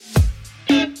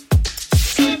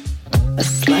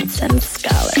and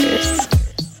Scholars.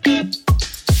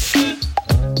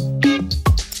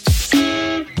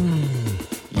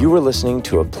 You were listening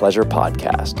to a Pleasure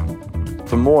podcast.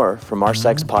 For more from our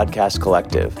Sex Podcast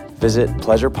Collective, visit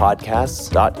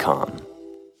pleasurepodcasts.com.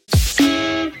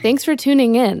 Thanks for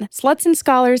tuning in. Sluts and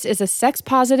Scholars is a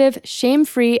sex-positive,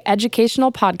 shame-free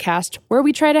educational podcast where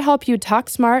we try to help you talk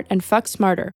smart and fuck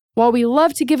smarter. While we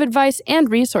love to give advice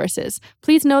and resources,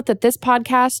 please note that this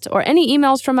podcast or any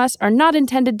emails from us are not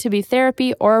intended to be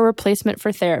therapy or a replacement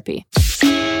for therapy.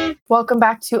 Welcome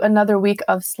back to another week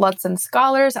of Sluts and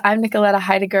Scholars. I'm Nicoletta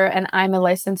Heidegger, and I'm a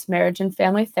licensed marriage and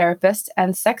family therapist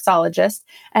and sexologist.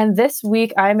 And this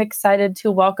week, I'm excited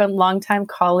to welcome longtime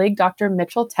colleague, Dr.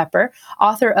 Mitchell Tepper,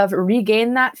 author of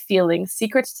Regain That Feeling,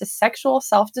 Secrets to Sexual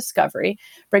Self-Discovery,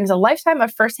 brings a lifetime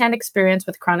of firsthand experience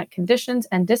with chronic conditions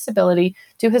and disability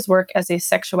to his work as a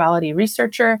sexuality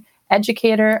researcher,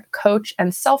 educator, coach,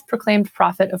 and self-proclaimed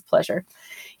prophet of pleasure.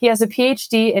 He has a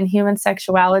PhD in human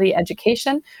sexuality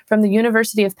education from the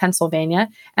University of Pennsylvania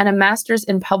and a master's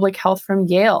in public health from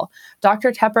Yale.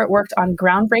 Dr. Tepper worked on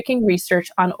groundbreaking research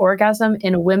on orgasm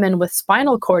in women with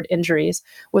spinal cord injuries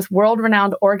with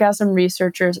world-renowned orgasm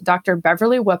researchers Dr.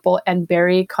 Beverly Whipple and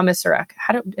Barry Komisarek.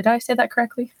 Did I say that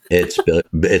correctly? It's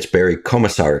Barry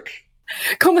Komisarek.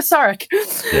 Komisarek.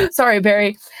 Yeah. Sorry,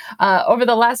 Barry. Over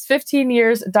the last 15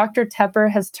 years, Dr.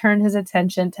 Tepper has turned his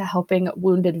attention to helping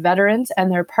wounded veterans and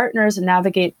their partners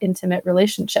navigate intimate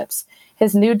relationships.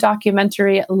 His new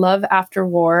documentary, Love After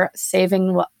War,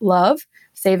 Saving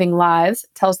Lives,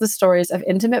 tells the stories of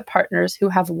intimate partners who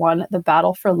have won the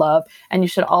battle for love. And you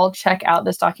should all check out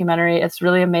this documentary. It's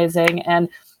really amazing. And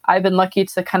I've been lucky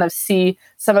to kind of see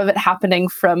some of it happening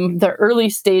from the early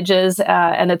stages,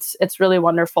 and it's really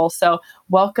wonderful. So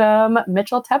welcome,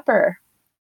 Mitchell Tepper.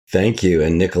 Thank you.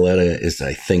 And Nicoletta is,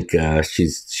 I think,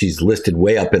 she's listed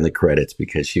way up in the credits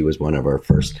because she was one of our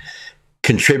first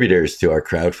contributors to our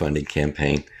crowdfunding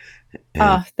campaign.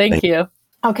 Thank you.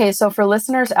 Okay, so for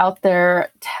listeners out there,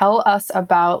 tell us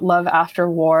about Love After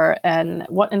War and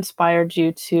what inspired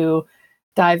you to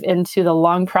dive into the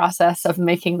long process of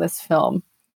making this film.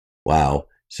 Wow.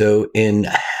 So in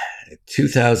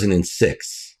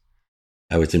 2006,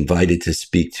 I was invited to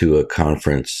speak to a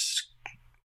conference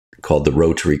called the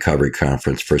Road to Recovery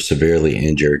Conference for severely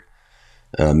injured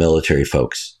military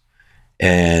folks.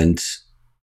 And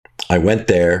I went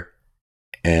there,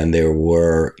 and there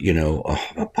were,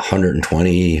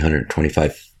 120,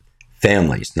 125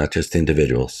 families, not just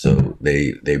individuals. So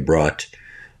they brought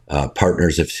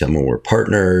partners if someone were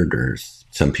partnered, or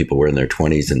some people were in their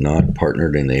 20s and not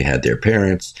partnered and they had their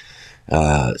parents.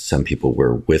 Some people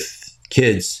were with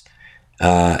kids.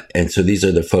 And so these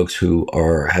are the folks who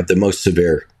have the most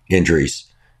severe injuries,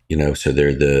 so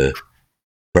they're the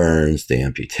burns, the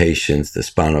amputations, the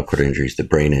spinal cord injuries, the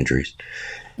brain injuries.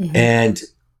 Mm-hmm. And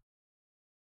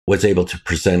was able to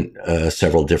present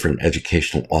several different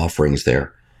educational offerings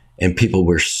there. And people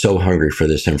were so hungry for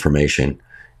this information.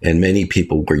 And many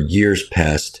people were years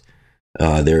past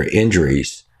their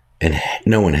injuries, and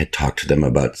no one had talked to them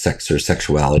about sex or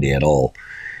sexuality at all.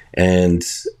 And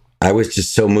I was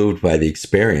just so moved by the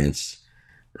experience,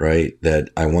 right, that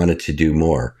I wanted to do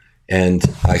more. And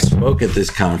I spoke at this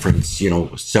conference,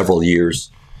 several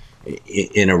years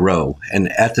in a row.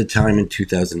 And at the time in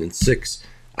 2006,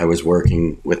 I was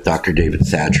working with Dr. David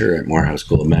Satcher at Morehouse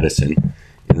School of Medicine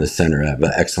in the Center of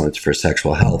Excellence for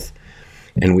Sexual Health.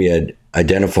 And we had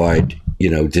identified,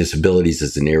 disabilities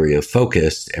as an area of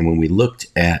focus. And when we looked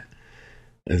at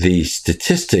the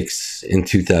statistics in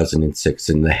 2006,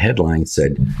 and the headline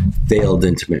said, failed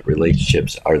intimate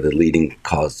relationships are the leading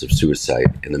cause of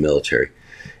suicide in the military.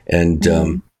 And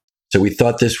so we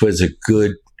thought this was a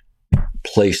good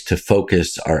place to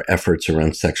focus our efforts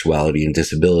around sexuality and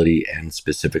disability, and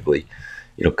specifically,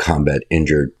 combat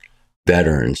injured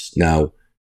veterans. Now,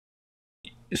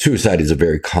 suicide is a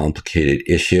very complicated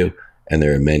issue, and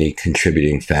there are many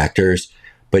contributing factors.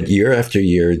 But year after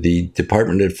year, the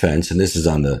Department of Defense, and this is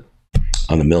on the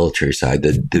military side,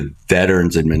 the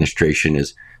Veterans Administration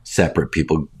is separate.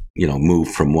 People, move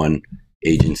from one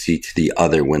agency to the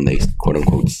other when they, quote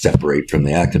unquote, separate from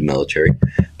the active military.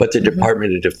 But the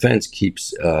Department of Defense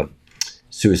keeps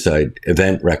suicide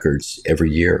event records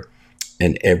every year.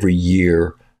 And every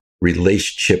year,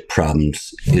 relationship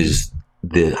problems is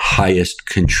the highest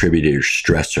contributor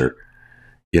stressor,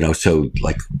 so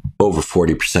like over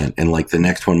 40%. And like the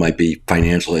next one might be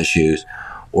financial issues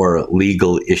or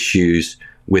legal issues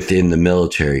within the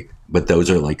military, but those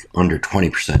are like under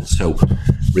 20%. So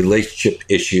relationship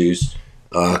issues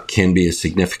can be a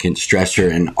significant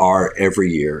stressor and are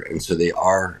every year. And so they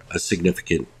are a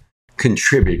significant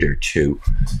contributor to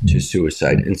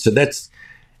suicide. And so that's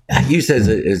I use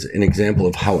it as an example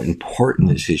of how important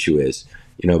this issue is,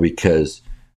 because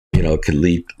it could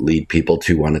lead people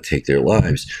to want to take their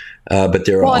lives. But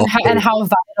there are and how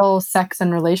vital sex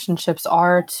and relationships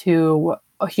are to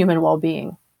a human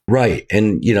well-being. Right.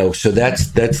 And, so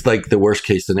that's like the worst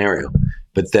case scenario.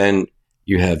 But then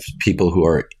you have people who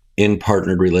are in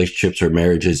partnered relationships or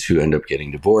marriages who end up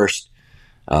getting divorced.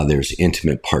 There's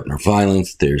intimate partner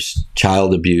violence. There's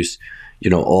child abuse,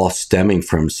 all stemming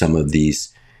from some of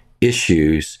these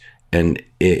issues and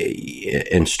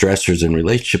stressors in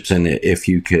relationships. And if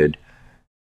you could,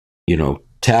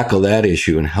 tackle that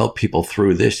issue and help people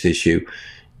through this issue,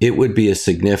 it would be a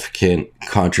significant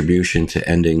contribution to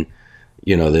ending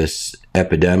this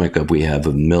epidemic we have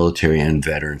of military and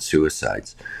veteran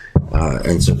suicides.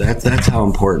 And so that's how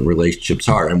important relationships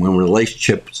are. And when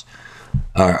relationships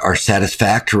are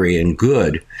satisfactory and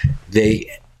good, they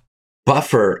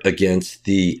buffer against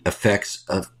the effects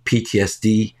of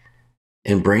PTSD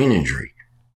and brain injury,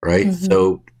 right? Mm-hmm.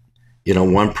 So,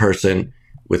 one person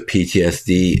with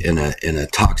PTSD in a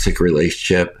toxic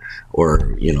relationship,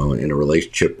 or, in a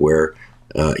relationship where,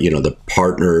 the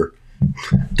partner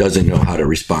doesn't know how to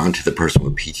respond to the person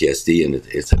with PTSD, and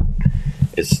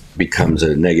it becomes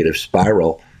a negative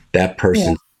spiral. That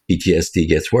person's PTSD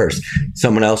gets worse.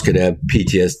 Someone else could have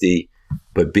PTSD,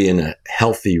 but be in a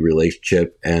healthy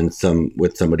relationship and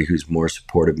with somebody who's more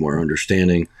supportive, more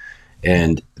understanding,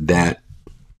 and that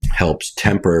helps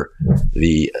temper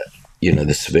the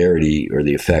severity or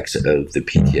the effects of the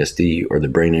PTSD or the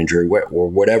brain injury or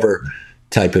whatever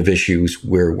type of issues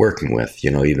we're working with,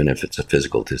 even if it's a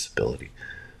physical disability.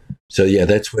 So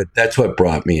that's what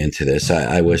brought me into this.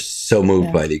 I was so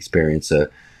moved by the experience.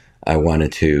 I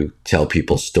wanted to tell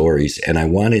people stories, and I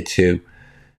wanted to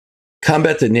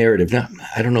combat the narrative. Now,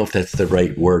 I don't know if that's the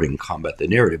right wording, combat the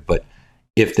narrative, but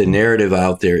if the narrative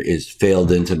out there is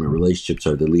failed intimate relationships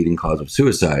are the leading cause of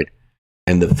suicide,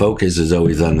 and the focus is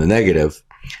always on the negative,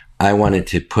 I wanted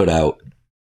to put out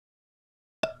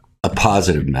a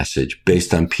positive message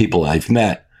based on people I've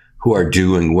met who are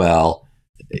doing well,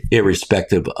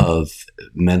 irrespective of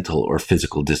mental or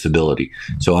physical disability.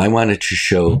 So I wanted to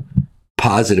show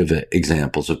positive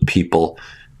examples of people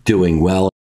doing well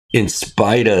in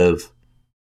spite of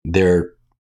their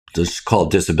just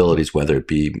called disabilities, whether it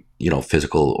be,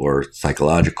 physical or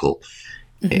psychological,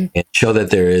 mm-hmm. and show that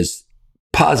there is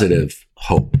positive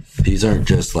hope. These aren't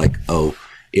just like, oh,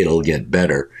 it'll get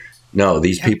better. No,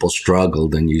 these people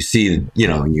struggled, and you see, and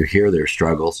you hear their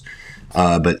struggles.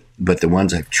 But the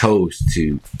ones I've chose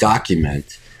to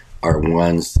document are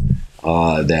ones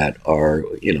that are,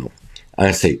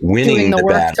 I say winning doing the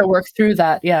work battle. To work through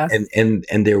that. Yeah.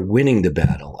 And they're winning the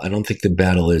battle. I don't think the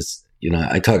battle is,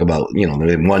 I talk about,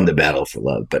 they won the battle for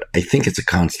love, but I think it's a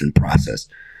constant process.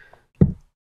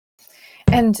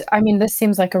 And I mean, this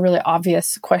seems like a really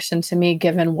obvious question to me,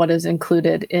 given what is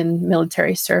included in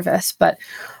military service, but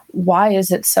why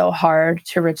is it so hard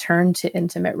to return to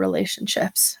intimate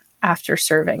relationships after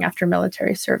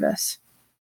military service?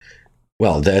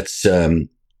 Well, that's, and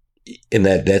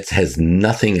that has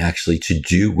nothing actually to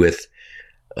do with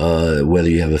whether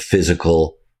you have a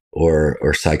physical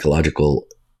or psychological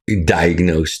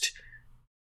diagnosed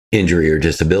injury or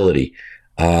disability.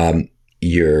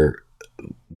 You're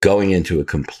going into a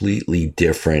completely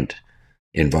different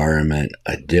environment,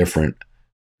 a different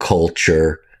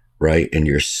culture, right? And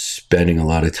you're spending a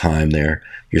lot of time there.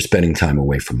 You're spending time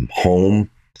away from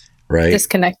home, right?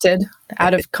 Disconnected,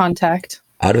 out of contact.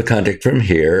 Out of contact from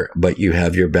here, but you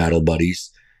have your battle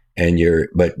buddies, and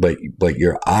but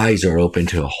your eyes are open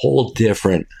to a whole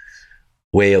different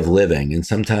way of living. And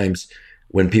sometimes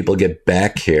when people get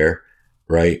back here,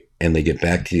 right, and they get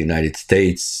back to the United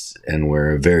States, and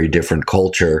we're a very different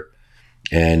culture,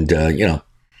 and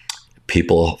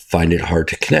people find it hard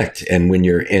to connect. And when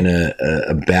you're in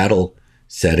a battle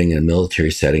setting, a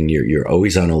military setting, you're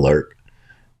always on alert,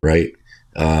 right?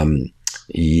 And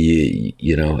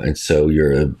so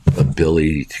your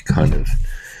ability to kind of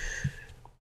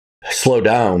slow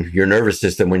down your nervous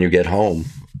system when you get home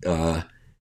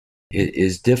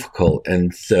is difficult.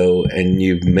 And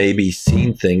you've maybe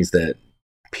seen things that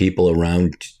people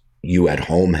around you at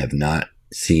home have not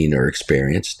seen or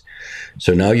experienced.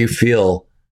 So now you feel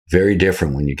very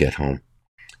different when you get home.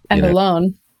 And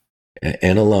alone.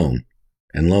 And alone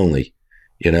and lonely,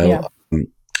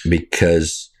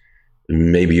 because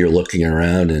maybe you're looking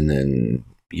around and then,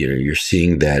 you're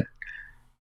seeing that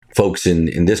folks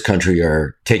in this country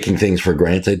are taking things for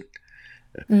granted,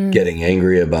 getting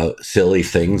angry about silly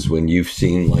things when you've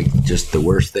seen like just the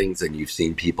worst things, and you've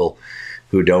seen people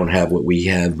who don't have what we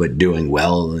have, but doing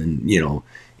well and,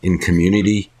 in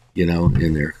community,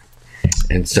 in there.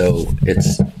 And so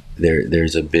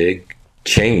there's a big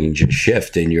change, a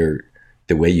shift in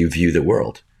the way you view the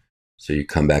world. So you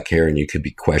come back here and you could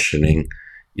be questioning,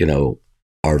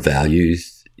 our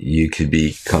values. You could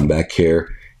come back here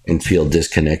and feel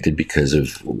disconnected because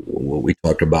of what we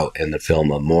talked about in the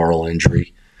film, a moral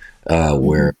injury,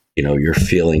 where, you're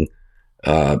feeling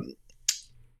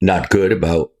not good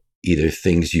about either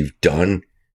things you've done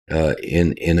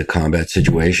in a combat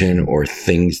situation or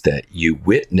things that you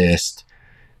witnessed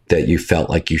that you felt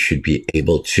like you should be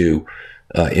able to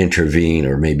intervene,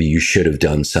 or maybe you should have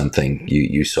done something.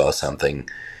 You saw something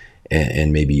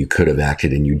and maybe you could have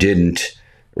acted and you didn't,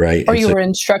 right? Or you were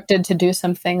instructed to do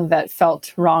something that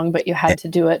felt wrong, but you had to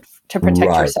do it to protect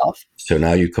yourself. So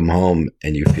now you come home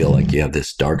and you feel like you have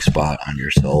this dark spot on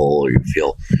your soul, or you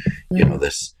feel,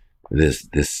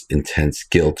 this intense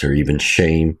guilt or even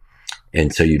shame.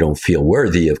 And so you don't feel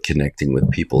worthy of connecting with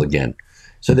people again.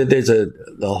 So that there's a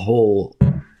whole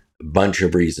bunch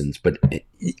of reasons. But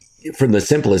from the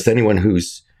simplest, anyone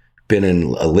who's been in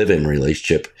a live-in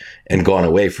relationship and gone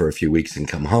away for a few weeks and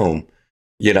come home,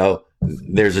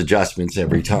 there's adjustments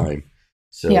every time.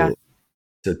 So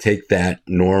to take that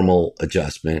normal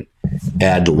adjustment,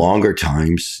 add longer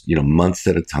times, months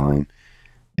at a time,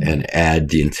 and add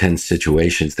the intense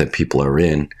situations that people are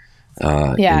in.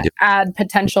 Add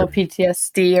potential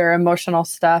PTSD or emotional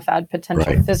stuff, add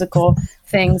potential physical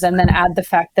things, and then add the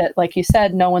fact that, like you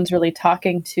said, no one's really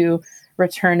talking to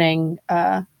returning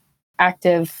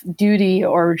active duty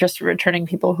or just returning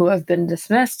people who have been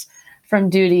dismissed from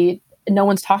duty. No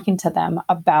one's talking to them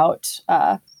about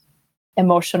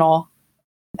emotional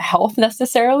health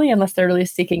necessarily, unless they're really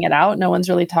seeking it out. No one's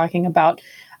really talking about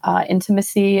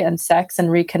intimacy and sex and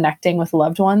reconnecting with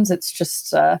loved ones. It's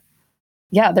just,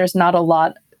 there's not a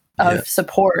lot of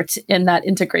support in that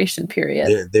integration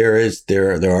period. There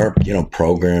are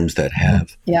programs that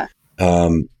have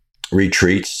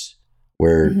retreats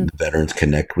where the veterans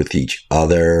connect with each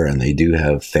other, and they do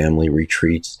have family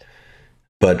retreats.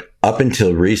 But up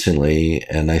until recently,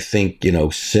 and I think,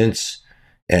 since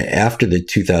after the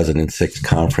 2006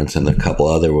 conference and a couple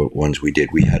other ones we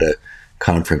did, we had a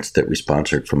conference that we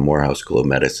sponsored from Morehouse School of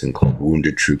Medicine called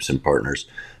Wounded Troops and Partners,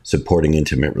 Supporting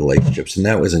Intimate Relationships. And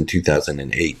that was in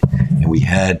 2008. And we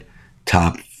had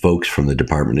top folks from the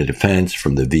Department of Defense,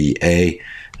 from the VA,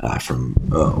 from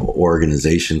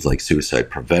organizations like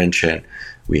suicide prevention.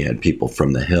 We had people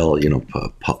from the Hill,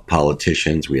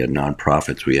 politicians. We had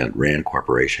nonprofits. We had RAND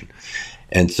Corporation.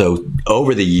 And so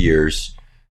over the years,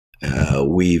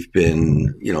 we've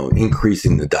been,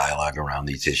 increasing the dialogue around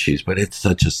these issues, but it's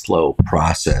such a slow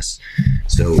process.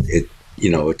 So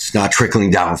it's not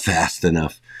trickling down fast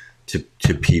enough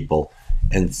to people.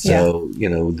 And so,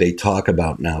 they talk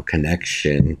about now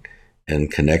connection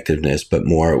and connectiveness, but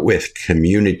more with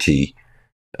community.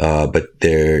 But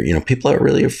people are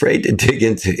really afraid to dig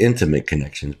into intimate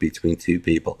connections between two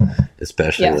people,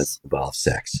 especially when it involves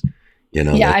sex.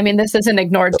 This is an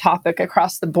ignored topic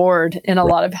across the board in a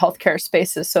lot of healthcare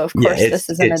spaces. So of course, this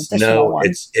is an additional one.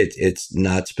 It's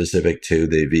not specific to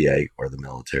the VA or the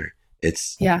military.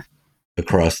 It's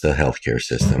across the healthcare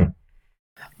system.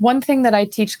 One thing that I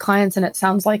teach clients, and it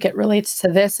sounds like it relates to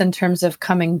this in terms of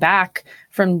coming back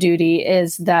from duty,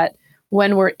 is that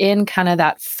when we're in kind of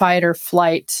that fight or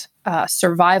flight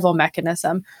survival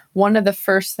mechanism, one of the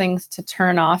first things to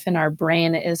turn off in our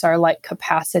brain is our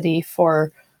capacity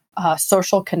for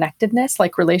social connectedness,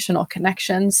 like relational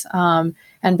connections,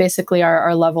 and basically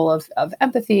our level of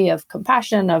empathy, of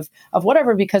compassion, of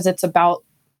whatever, because it's about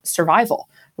survival,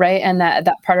 right? And that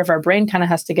part of our brain kind of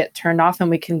has to get turned off, and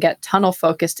we can get tunnel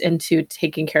focused into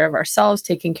taking care of ourselves,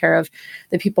 taking care of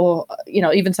the people,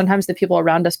 even sometimes the people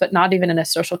around us, but not even in a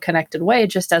social connected way,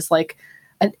 just as like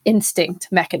an instinct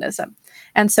mechanism.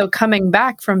 And so coming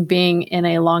back from being in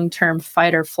a long-term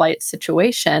fight or flight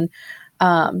situation,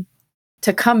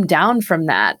 to come down from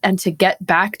that and to get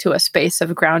back to a space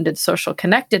of grounded social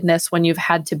connectedness when you've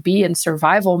had to be in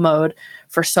survival mode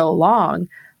for so long,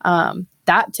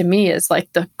 that to me is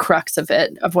like the crux of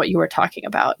it, of what you were talking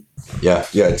about. Yeah.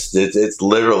 It's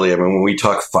literally, when we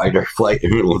talk fight or flight,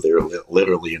 they're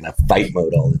literally in a fight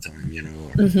mode all the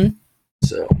time,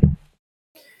 So.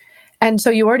 And so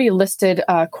you already listed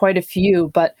quite a few,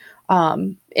 but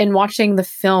in watching the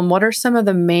film, what are some of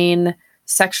the main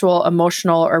sexual,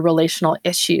 emotional, or relational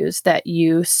issues that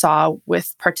you saw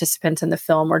with participants in the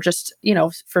film, or just,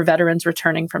 for veterans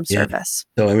returning from service?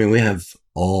 So, we have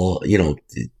all,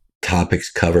 topics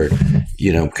covered,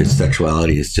 because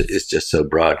sexuality is just so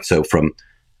broad. So for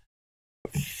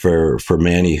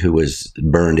Manny, who was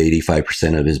burned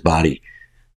 85% of his body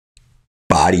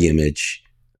image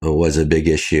was a big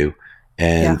issue.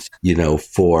 And,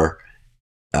 for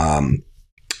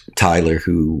Tyler,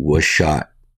 who was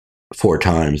shot 4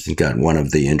 times and got one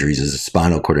of the injuries as a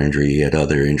spinal cord injury. He had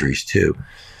other injuries too.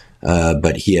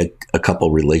 But he had a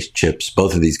couple relationships.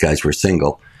 Both of these guys were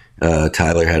single.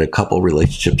 Tyler had a couple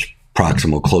relationships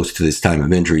proximal close to this time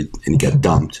of injury, and he got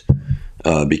dumped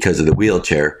because of the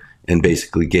wheelchair and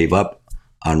basically gave up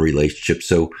on relationships.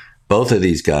 So both of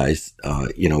these guys,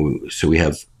 so we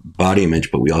have body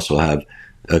image, but we also have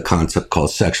a concept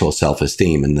called sexual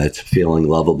self-esteem, and that's feeling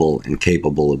lovable and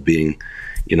capable of being,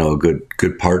 a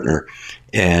good partner.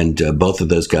 And both of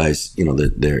those guys,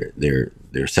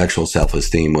 their sexual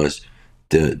self-esteem was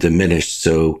diminished.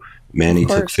 So Manny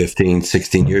took 15,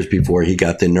 16 years before he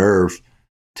got the nerve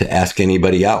to ask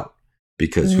anybody out,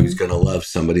 because who's going to love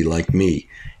somebody like me?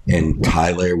 And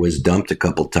Tyler was dumped a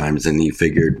couple times, and he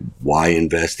figured, why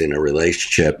invest in a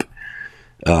relationship,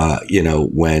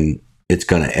 when it's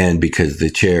going to end because of the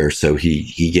chair. So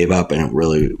he gave up,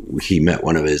 and he met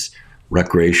one of his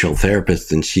recreational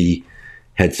therapists, and she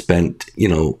had spent,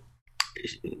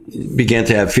 began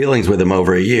to have feelings with him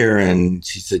over a year. And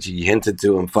she said she hinted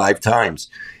to him 5 times,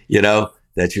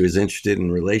 that she was interested in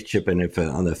a relationship. And if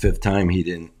on the 5th time he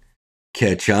didn't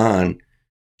catch on,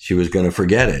 she was going to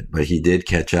forget it. But he did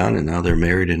catch on, and now they're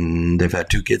married, and they've had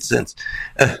 2 kids since.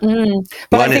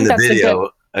 One in the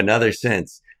video, another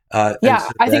since. I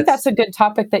think that's a good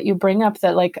topic that you bring up,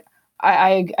 that like,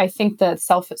 I think that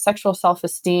sexual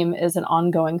self-esteem is an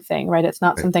ongoing thing, right? It's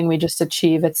not something we just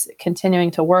achieve. It's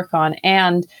continuing to work on.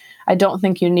 And I don't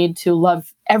think you need to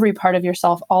love every part of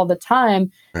yourself all the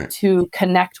time to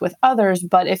connect with others.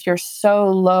 But if you're so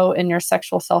low in your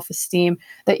sexual self-esteem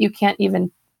that you can't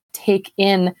even take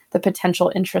in the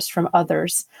potential interest from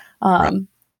others,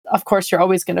 of course, you're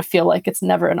always going to feel like it's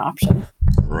never an option.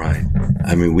 Right.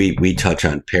 I mean, we touch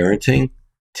on parenting.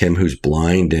 Tim, who's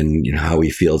blind, and how he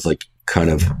feels like kind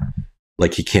of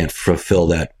like he can't fulfill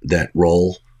that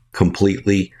role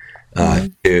completely,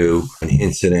 to an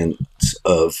incident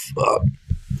of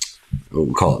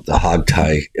we'll call it the hog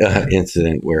tie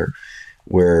incident, where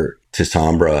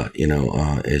Tisambra,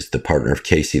 is the partner of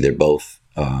Casey. They're both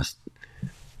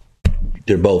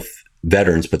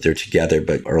veterans, but they're together.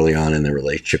 But early on in the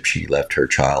relationship, she left her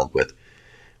child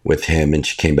with him, and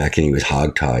she came back, and he was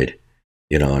hogtied.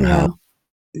 And how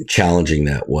challenging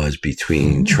that was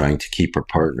between trying to keep her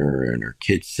partner and her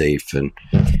kids safe, and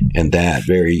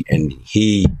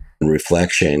he, in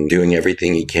reflection, doing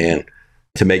everything he can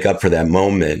to make up for that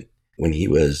moment when he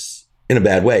was in a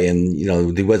bad way. And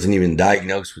he wasn't even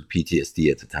diagnosed with PTSD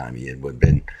at the time. He had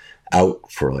been out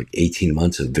for like 18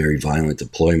 months of very violent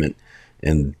deployment,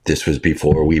 and this was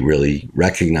before we really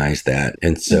recognized that.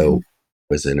 And so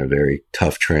was in a very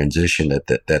tough transition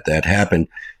that happened.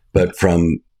 But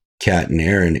from Kat and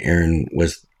Aaron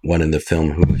was one in the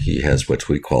film who he has what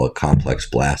we call a complex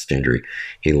blast injury.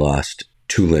 He lost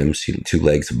 2 limbs, 2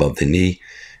 legs above the knee.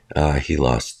 He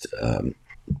lost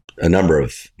a number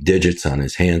of digits on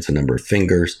his hands, a number of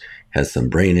fingers, has some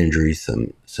brain injuries,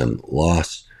 some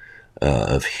loss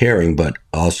of hearing, but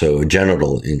also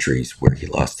genital injuries where he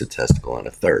lost a testicle and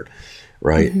a third,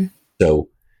 right? So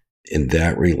in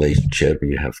that relationship,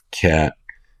 you have Kat.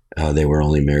 They were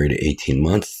only married 18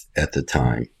 months at the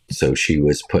time. So she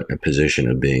was put in a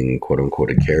position of being, quote unquote,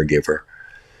 a caregiver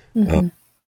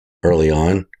early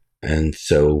on. And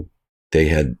so they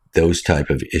had those type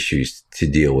of issues to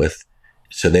deal with.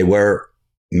 So they were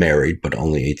married, but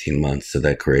only 18 months. So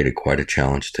that created quite a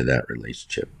challenge to that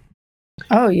relationship.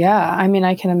 Oh, yeah. I mean,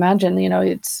 I can imagine,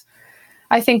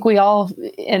 I think we all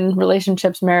in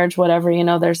relationships, marriage, whatever,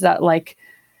 there's that like,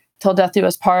 till death do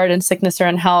us part, and sickness or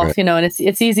in health, and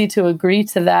it's easy to agree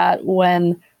to that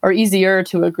easier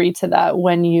to agree to that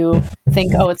when you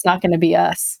think, oh, it's not going to be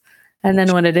us. And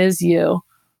then when it is you,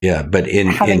 but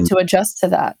having to adjust to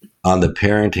that. On the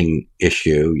parenting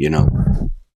issue,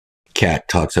 Kat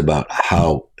talks about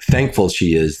how thankful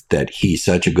she is that he's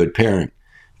such a good parent,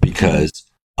 because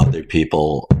other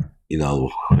people,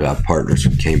 who have partners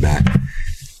who came back,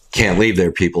 can't leave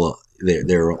their people.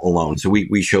 They're alone. So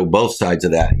we show both sides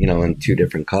of that, in 2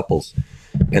 different couples.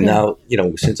 And now,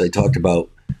 since I talked about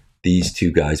these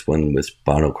 2 guys, one with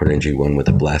spinal cord injury, one with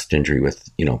a blast injury with,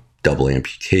 double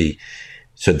amputee.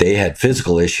 So they had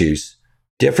physical issues,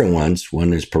 different ones.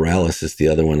 One is paralysis. The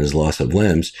other one is loss of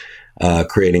limbs,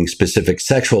 creating specific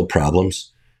sexual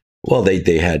problems. Well,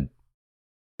 they had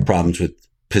problems with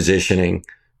positioning,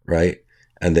 right?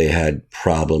 And they had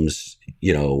problems,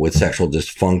 with sexual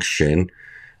dysfunction.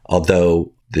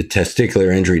 Although the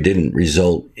testicular injury didn't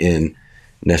result in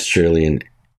necessarily an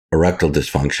erectile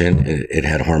dysfunction, it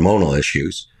had hormonal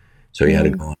issues. So he had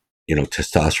to go on,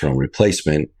 testosterone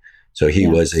replacement. So he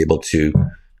was able to,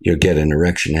 get an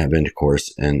erection, have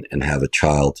intercourse, and have a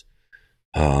child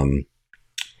on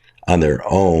their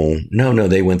own. No,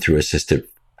 they went through assistive.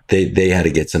 They had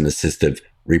to get some assistive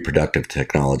reproductive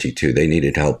technology too. They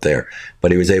needed help there,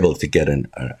 but he was able to get an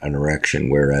erection.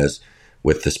 Whereas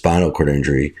with the spinal cord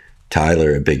injury,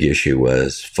 Tyler, a big issue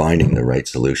was finding the right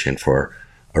solution for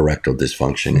erectile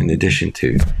dysfunction in addition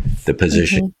to the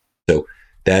position. Mm-hmm. So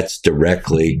that's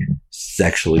directly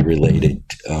sexually related.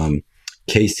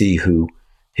 Casey, who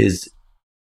his,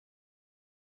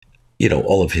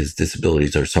 all of his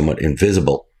disabilities are somewhat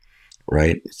invisible,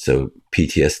 right? So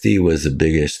PTSD was the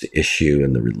biggest issue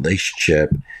in the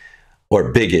relationship,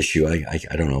 or big issue. I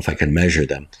don't know if I can measure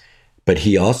them, but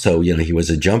he also, he was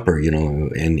a jumper,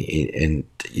 and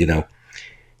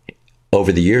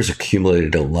over the years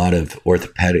accumulated a lot of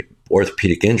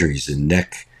orthopedic injuries in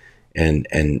neck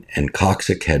and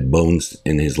coccyx, had bones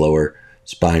in his lower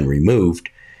spine removed.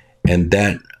 And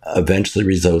that eventually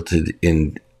resulted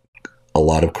in a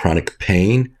lot of chronic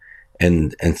pain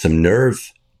and some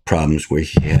nerve problems where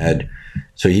he had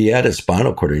a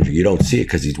spinal cord injury. You don't see it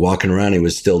because he's walking around. He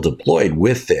was still deployed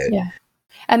with it. Yeah.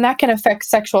 And that can affect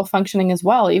sexual functioning as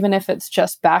well, even if it's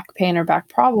just back pain or back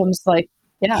problems.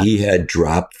 He had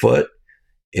drop foot,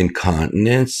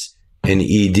 incontinence, and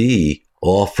ED,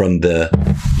 all from the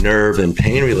nerve and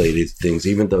pain related things,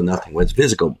 even though nothing was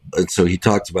physical. And so he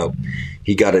talks about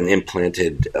he got an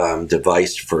implanted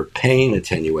device for pain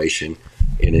attenuation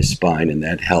in his spine, and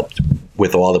that helped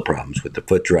with all the problems with the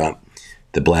foot drop,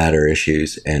 the bladder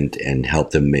issues, and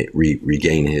helped him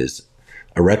regain his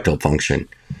erectile function.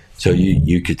 So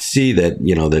you could see that,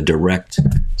 the direct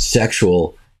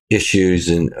sexual issues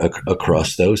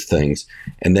across those things.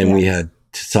 And then we had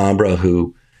Sambra,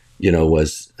 who,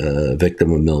 was a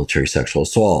victim of military sexual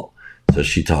assault. So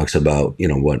she talks about,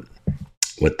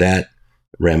 what that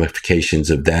ramifications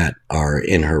of that are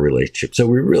in her relationship. So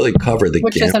we really cover the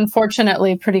which is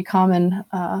unfortunately pretty common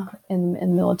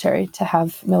in military to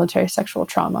have military sexual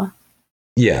trauma.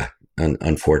 Yeah,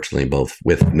 unfortunately, both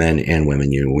with men and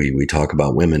women. We talk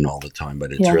about women all the time,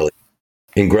 but it's really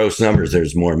in gross numbers.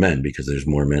 There's more men because there's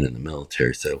more men in the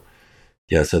military. So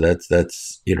yeah, so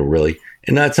that's really,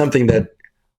 and that's something that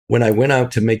when I went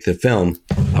out to make the film,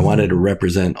 I wanted to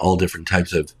represent all different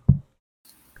types of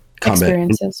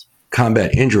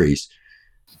combat injuries.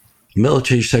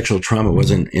 Military sexual trauma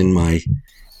wasn't in my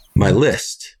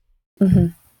list.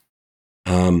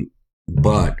 Mm-hmm.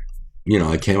 But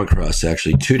I came across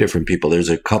actually two different people. There's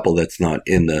a couple that's not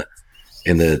in the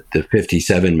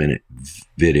 57-minute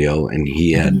video, and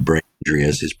he had brain injury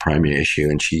as his primary issue,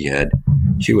 and she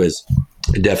was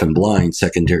deaf and blind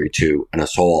secondary to an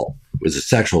assault. It was a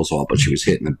sexual assault, but she was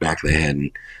hit in the back of the head,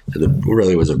 and so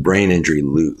really was a brain injury,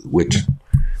 which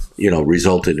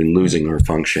resulted in losing her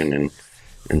function,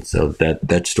 and so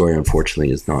that story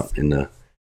unfortunately is not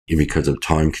because of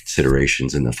time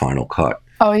considerations in the final cut.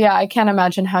 Oh yeah, I can't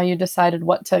imagine how you decided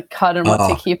what to cut and what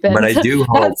to keep in. But I do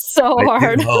hope that's so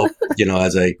hard. I do hope,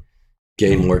 as I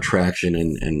gain more traction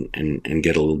and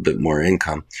get a little bit more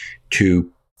income,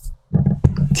 to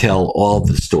tell all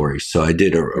the stories. So I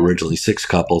did originally 6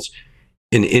 couples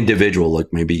in individual,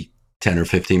 like maybe 10 or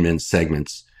 15 minute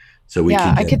segments. So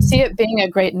I could see it being a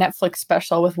great Netflix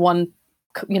special with one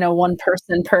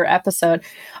person per episode.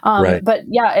 Right. But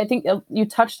yeah, I think you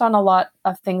touched on a lot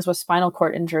of things with spinal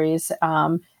cord injuries.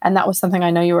 And that was something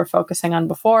I know you were focusing on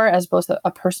before as both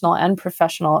a personal and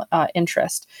professional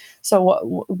interest.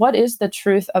 So what is the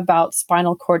truth about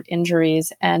spinal cord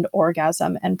injuries and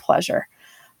orgasm and pleasure?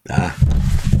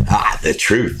 The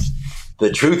truth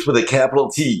with a capital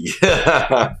T.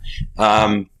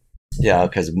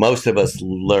 Because most of us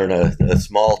learn a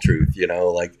small truth,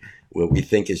 like what we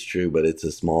think is true, but it's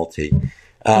a small T.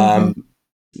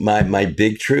 My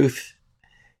big truth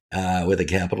with a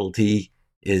capital T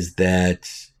is that,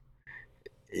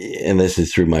 and this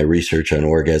is through my research on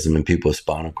orgasm in people with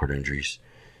spinal cord injuries,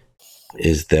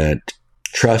 is that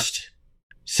trust,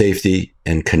 safety,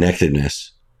 and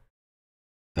connectedness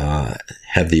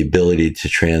have the ability to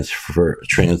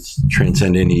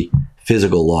transcend any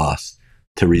physical loss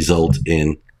to result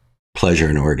in pleasure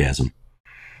and orgasm.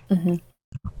 Mm-hmm.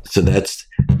 So that's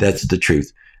the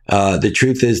truth. The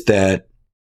truth is that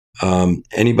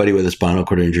anybody with a spinal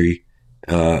cord injury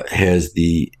has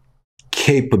the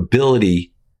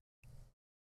capability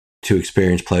to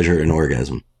experience pleasure and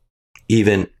orgasm,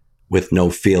 even with no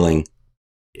feeling,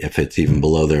 if it's even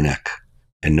below their neck,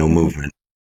 and no movement.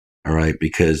 All right,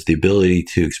 because the ability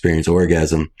to experience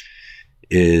orgasm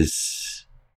is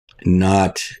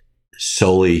not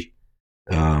solely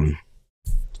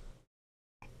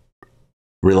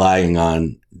relying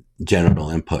on genital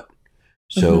input.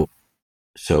 So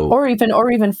or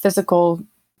even physical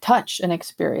touch and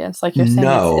experience. Like you're saying,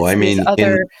 No, I mean,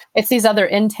 it's these other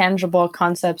intangible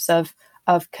concepts of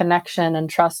connection and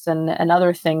trust and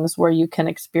other things where you can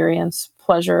experience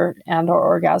pleasure and or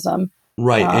orgasm.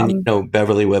 Right. And,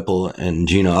 Beverly Whipple and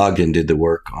Gina Ogden did the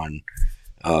work on,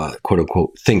 quote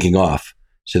unquote, thinking off.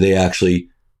 So they actually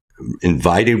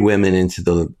invited women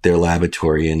into their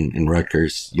laboratory in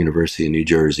Rutgers University in New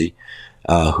Jersey,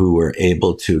 who were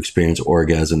able to experience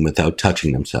orgasm without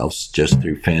touching themselves, just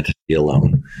through fantasy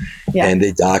alone. Yeah. And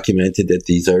they documented that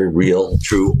these are real,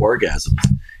 true orgasms.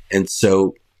 And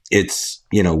so it's,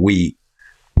 we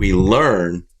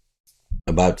learn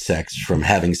about sex from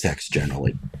having sex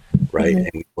generally, right? Mm-hmm.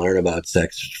 And we learn about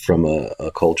sex from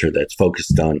a culture that's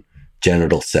focused on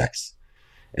genital sex.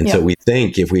 And so we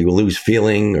think if we lose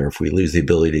feeling, or if we lose the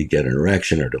ability to get an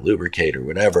erection or to lubricate or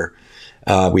whatever,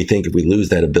 we think if we lose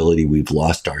that ability, we've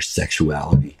lost our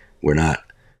sexuality. We're not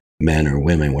men or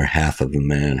women. We're half of a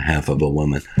man, half of a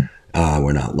woman.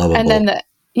 We're not lovable. And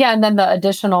then the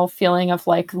additional feeling of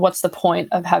like, what's the point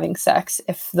of having sex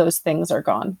if those things are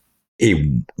gone?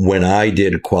 When I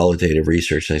did qualitative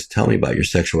research, they said, tell me about your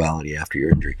sexuality after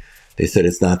your injury. They said,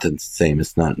 it's not the same.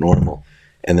 It's not normal.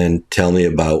 And then tell me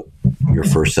about your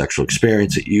first sexual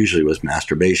experience. It usually was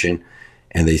masturbation.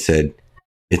 And they said,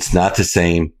 it's not the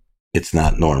same. It's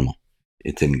not normal.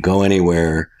 It didn't go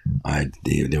anywhere.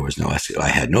 There was I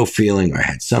had no feeling, or I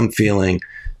had some feeling,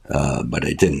 but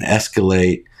it didn't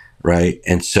escalate. Right.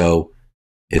 And so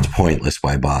it's pointless.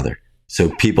 Why bother? So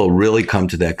people really come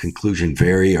to that conclusion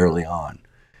very early on.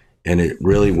 And it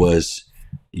really was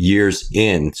years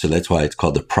in. So that's why it's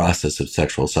called the process of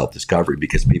sexual self-discovery,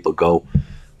 because people go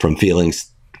from feeling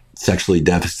sexually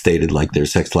devastated, like their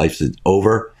sex life is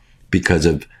over because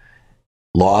of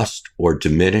lost or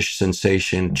diminished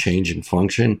sensation, change in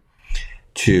function,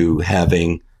 to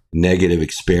having negative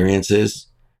experiences,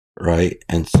 right?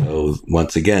 And so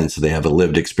once again, so they have a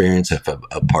lived experience. If a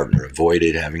partner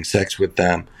avoided having sex with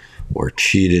them, or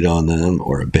cheated on them,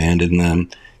 or abandoned them,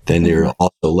 then they're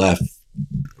also left,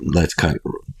 let's kind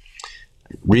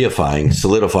of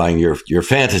solidifying your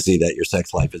fantasy that your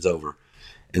sex life is over.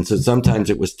 And so sometimes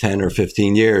it was 10 or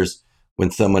 15 years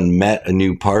when someone met a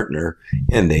new partner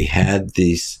and they had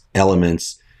these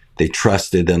elements, they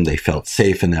trusted them, they felt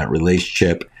safe in that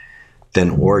relationship.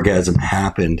 Then orgasm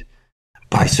happened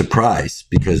by surprise,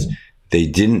 because they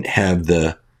didn't have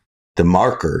the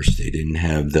markers, they didn't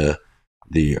have the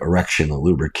erection, the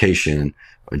lubrication,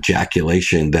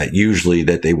 ejaculation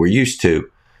that they were used to.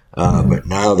 But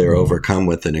now they're overcome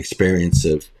with an experience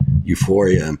of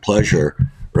euphoria and pleasure,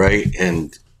 right?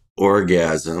 And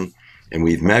orgasm. And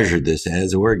we've measured this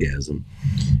as orgasm.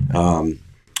 And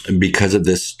because of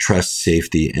this trust,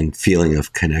 safety, and feeling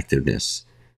of connectiveness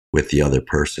with the other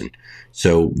person.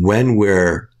 So when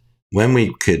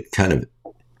we could kind of,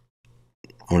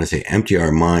 I want to say, empty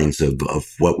our minds of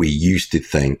what we used to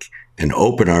think, and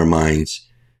open our minds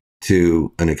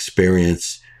to an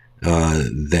experience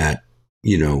that,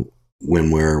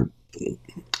 when we're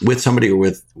with somebody or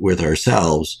with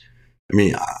ourselves. I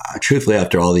mean, truthfully,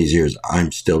 after all these years,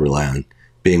 I'm still relying on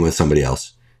being with somebody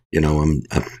else.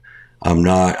 I'm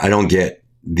not, I don't get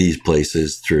these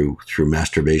places through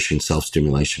masturbation,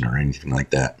 self-stimulation, or anything like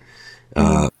that.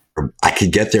 I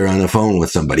could get there on the phone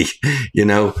with somebody,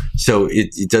 so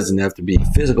it doesn't have to be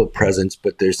physical presence,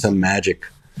 but there's some magic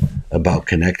about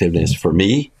connectiveness for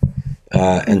me.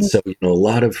 And so, a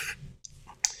lot of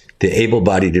the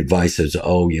able-bodied advice is,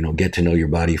 get to know your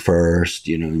body first,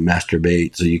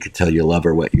 masturbate so you can tell your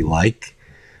lover what you like.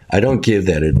 I don't give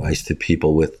that advice to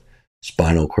people with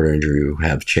spinal cord injury who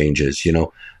have changes.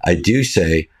 I do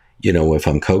say, if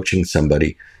I'm coaching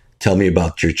somebody, tell me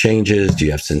about your changes. Do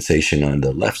you have sensation on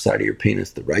the left side of your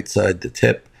penis, the right side, the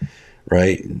tip,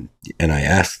 right? And I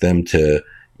ask them to,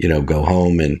 go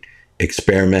home and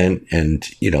experiment and,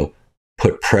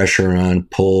 put pressure on,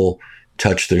 pull,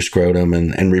 touch their scrotum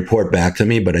and report back to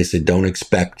me. But I said, don't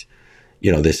expect,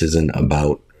 this isn't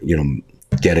about,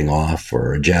 getting off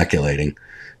or ejaculating.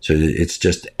 So it's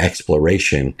just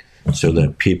exploration, so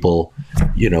that people,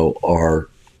 are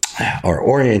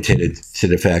oriented to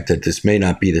the fact that this may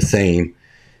not be the same,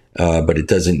 but it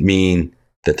doesn't mean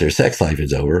that their sex life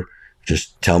is over.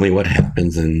 Just tell me what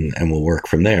happens and we'll work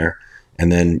from there.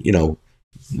 And then,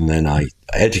 and then I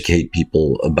educate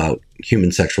people about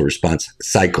human sexual response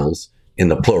cycles in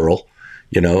the plural,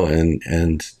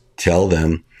 and tell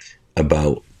them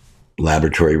about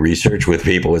laboratory research with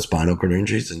people with spinal cord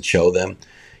injuries, and show them,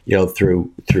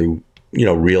 through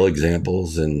real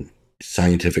examples and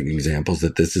scientific examples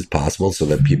that this is possible, so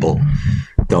that people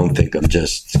don't think I'm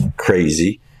just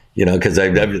crazy. Because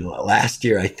last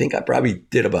year I think I probably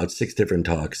did about 6 different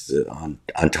talks on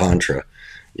tantra,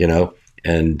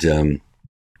 and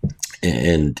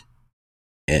and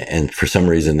and for some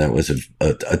reason that was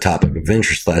a topic of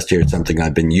interest last year. It's something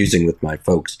I've been using with my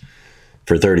folks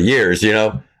for 30 years.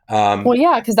 Well,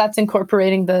 yeah, because that's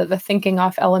incorporating the thinking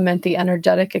off element, the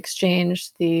energetic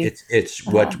exchange, it's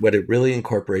what it really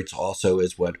incorporates also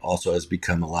is what also has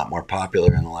become a lot more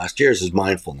popular in the last years is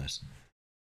mindfulness.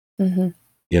 Mm-hmm.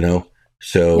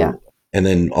 So, yeah. And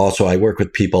then also I work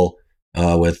with people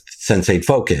with sensate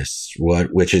focus,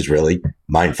 which is really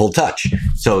mindful touch.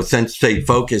 So sensate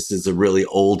focus is a really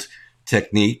old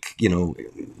technique,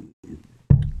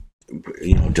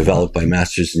 developed by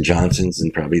Masters and Johnsons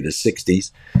in probably the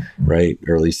 60s, right?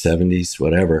 Early 70s,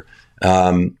 whatever.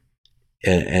 And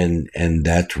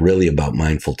that's really about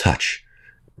mindful touch,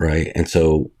 right? And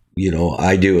so,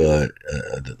 I do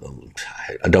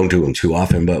I don't do them too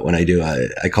often, but when I do,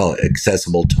 I call it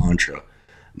accessible tantra,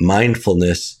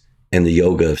 mindfulness and the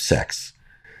yoga of sex.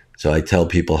 So I tell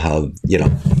people how,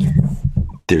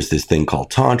 there's this thing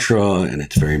called tantra, and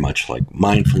it's very much like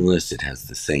mindfulness. It has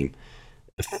the same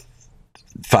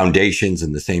foundations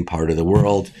in the same part of the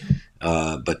world,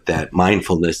 but that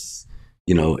mindfulness,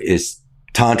 is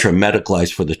tantra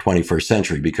medicalized for the 21st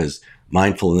century because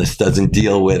mindfulness doesn't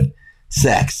deal with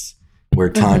sex, where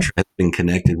tantra has been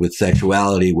connected with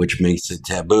sexuality, which makes it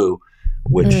taboo,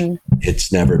 which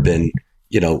it's never been,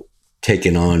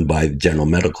 taken on by the general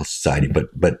medical society.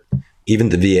 But even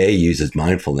the VA uses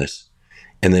mindfulness,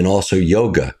 and then also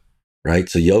yoga, right?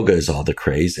 So yoga is all the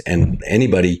craze, and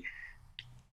anybody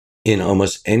in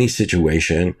almost any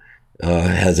situation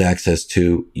has access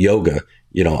to yoga,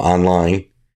 online.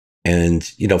 And,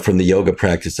 from the yoga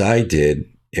practice I did,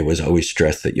 it was always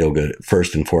stressed that yoga,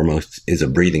 first and foremost, is a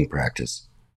breathing practice.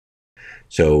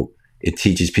 So it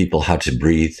teaches people how to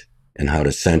breathe and how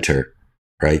to center,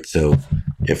 right? So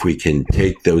if we can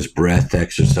take those breath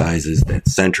exercises, that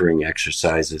centering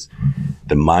exercises,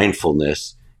 the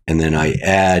mindfulness, and then I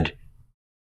add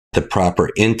the proper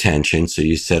intention. So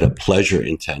you set a pleasure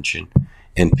intention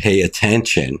and pay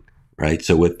attention, right?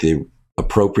 So with the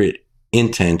appropriate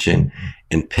intention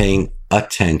and paying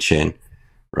attention,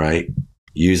 right?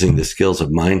 Using the skills of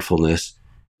mindfulness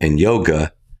and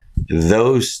yoga,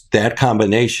 that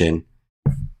combination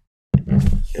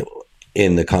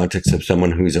in the context of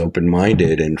someone who's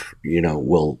open-minded and,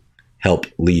 will help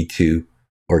lead to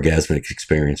orgasmic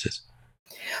experiences.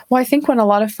 Well, I think when a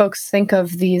lot of folks think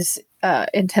of these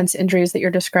intense injuries that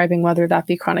you're describing, whether that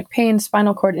be chronic pain,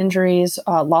 spinal cord injuries,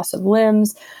 loss of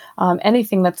limbs,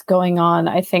 anything that's going on,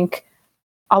 I think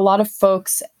a lot of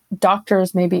folks,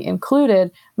 doctors maybe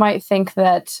included, might think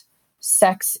that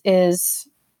sex is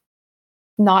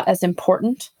not as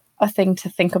important a thing to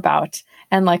think about.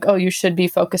 And like, oh, you should be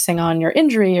focusing on your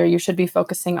injury, or you should be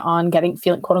focusing on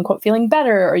feeling, quote unquote, feeling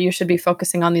better, or you should be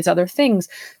focusing on these other things.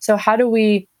 So how do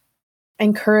we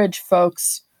encourage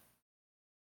folks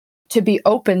to be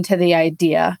open to the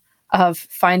idea of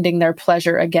finding their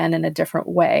pleasure again in a different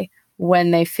way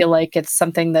when they feel like it's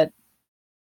something that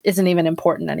isn't even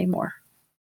important anymore?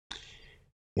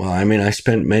 Well, I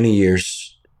spent many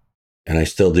years, and I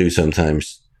still do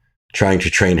sometimes, trying to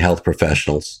train health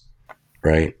professionals,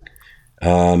 right?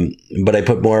 But I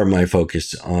put more of my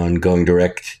focus on going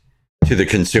direct to the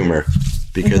consumer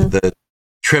because the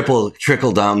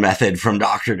trickle down method from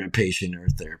doctor to patient or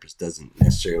therapist doesn't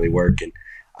necessarily work. And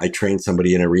I trained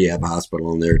somebody in a rehab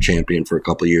hospital and they're a champion for a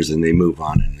couple of years and they move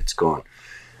on and it's gone.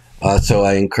 So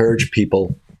I encourage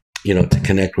people, to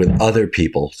connect with other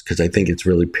people because I think it's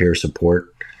really peer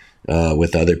support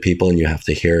with other people, and you have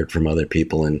to hear it from other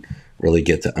people and really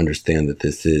get to understand that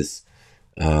this is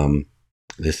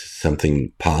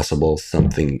something possible,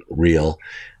 something real.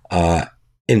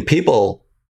 And people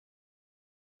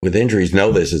with injuries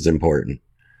know this is important.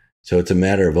 So it's a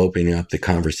matter of opening up the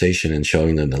conversation and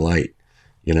showing them the light,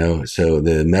 So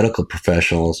the medical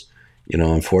professionals,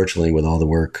 unfortunately with all the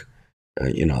work,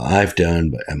 I've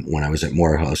done, but when I was at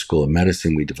Morehouse School of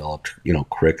Medicine, we developed,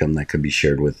 curriculum that could be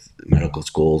shared with medical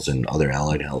schools and other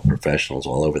allied health professionals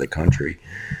all over the country.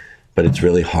 But it's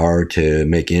really hard to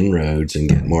make inroads and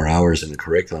get more hours in the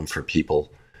curriculum for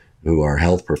people who are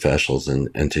health professionals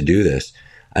and to do this.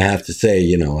 I have to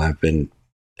say, I've been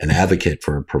an advocate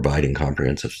for providing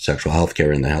comprehensive sexual health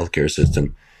care in the healthcare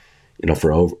system,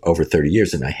 for over 30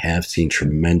 years. And I have seen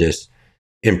tremendous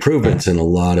improvements in a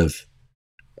lot of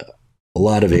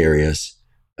areas.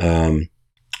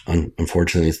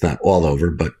 Unfortunately, it's not all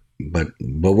over, but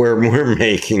we're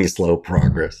making slow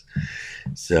progress.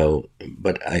 So,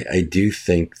 but I do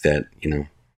think that,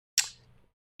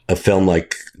 a film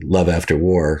like Love After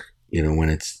War, when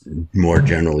it's more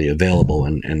generally available.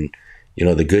 And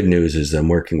the good news is I'm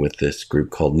working with this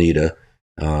group called NIDA.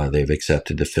 They've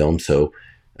accepted the film, so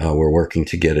we're working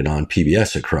to get it on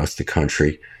PBS across the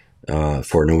country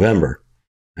for November.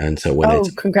 And so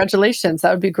congratulations.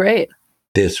 That would be great.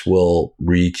 This will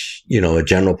reach, a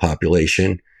general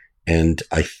population. And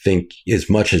I think as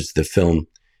much as the film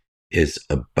is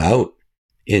about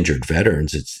injured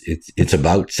veterans, it's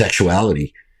about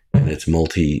sexuality and its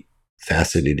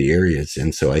multifaceted areas.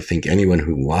 And so I think anyone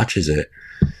who watches it,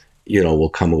 will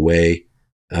come away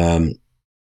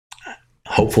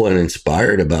hopeful and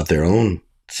inspired about their own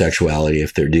sexuality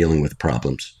if they're dealing with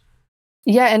problems.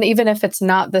 Yeah, and even if it's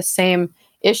not the same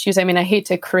issues, I mean, I hate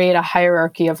to create a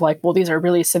hierarchy of like, well, these are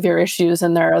really severe issues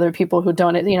and there are other people who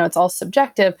don't, it's all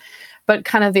subjective, but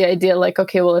kind of the idea like,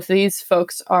 okay, well, if these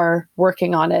folks are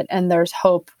working on it and there's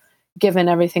hope given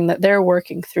everything that they're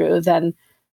working through, then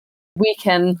we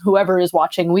can, whoever is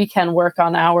watching, we can work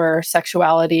on our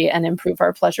sexuality and improve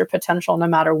our pleasure potential no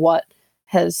matter what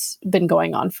has been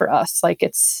going on for us. Like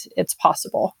it's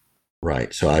possible.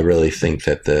 Right. So I really think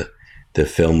that the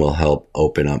film will help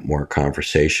open up more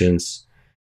conversations.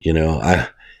 I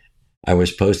was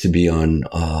supposed to be on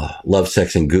Love,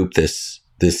 Sex, and Goop this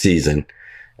season,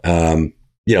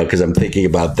 because I'm thinking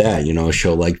about that, a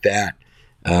show like that,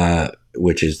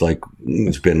 which is like,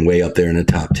 it's been way up there in the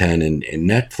top 10 in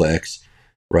Netflix,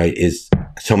 right? Is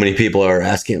so many people are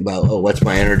asking about, what's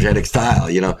my energetic style,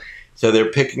 So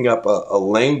they're picking up a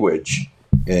language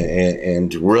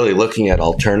and really looking at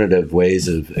alternative ways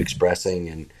of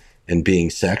expressing and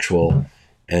being sexual.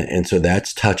 And so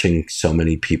that's touching so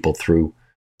many people through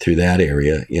that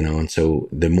area, and so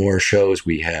the more shows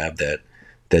we have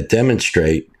that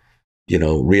demonstrate,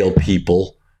 real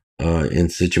people in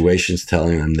situations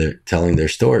telling their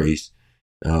stories,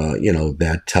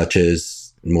 that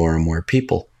touches more and more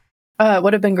people. It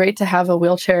would have been great to have a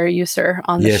wheelchair user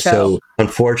on the show. So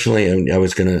unfortunately, I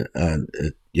was going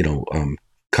to,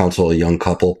 counsel a young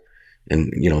couple,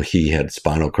 and he had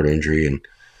spinal cord injury, and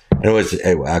it was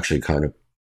actually kind of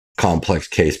complex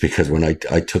case because when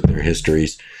I took their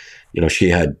histories, she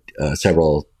had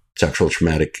several sexual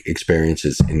traumatic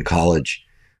experiences in college,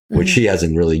 which she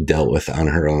hasn't really dealt with on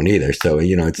her own either. So,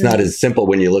 it's not as simple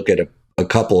when you look at a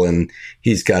couple and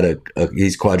he's got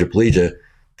he's quadriplegia,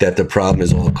 that the problem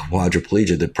is all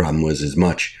quadriplegia. The problem was as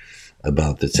much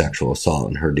about the sexual assault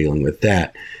and her dealing with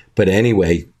that. But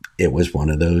anyway, it was one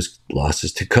of those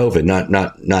losses to COVID,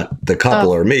 not the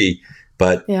couple or me,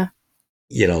 but yeah.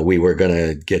 We were going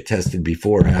to get tested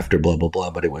before, after, blah, blah,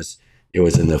 blah. But it was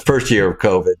in the first year of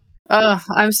COVID. Oh,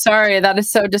 I'm sorry. That is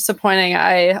so disappointing.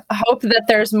 I hope that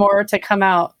there's more to come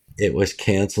out. It was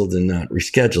canceled and not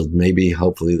rescheduled. Maybe,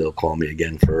 hopefully they'll call me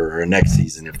again for next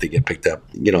season if they get picked up.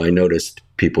 I noticed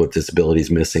people with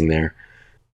disabilities missing there.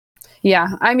 Yeah.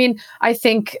 I mean, I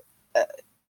think,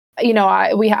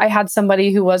 I had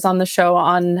somebody who was on the show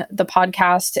on the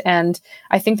podcast, and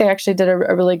I think they actually did a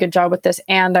really good job with this.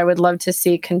 And I would love to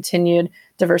see continued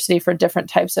diversity for different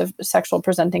types of sexual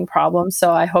presenting problems.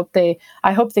 So I hope they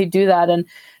do that. And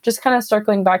just kind of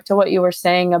circling back to what you were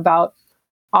saying about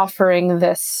offering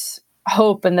this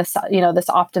hope and this, this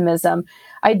optimism,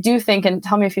 I do think, and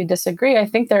tell me if you disagree, I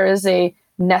think there is a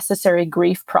necessary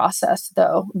grief process,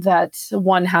 though, that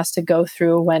one has to go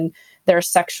through when their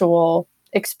sexual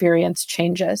experience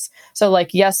changes. So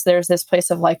like, yes, there's this place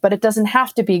of like, but it doesn't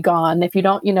have to be gone. If you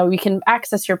don't, you can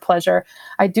access your pleasure.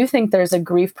 I do think there's a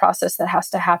grief process that has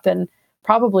to happen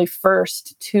probably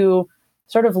first to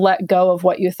sort of let go of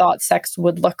what you thought sex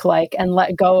would look like and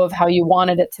let go of how you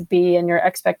wanted it to be and your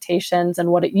expectations and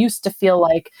what it used to feel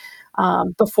like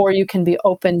before you can be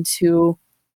open to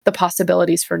the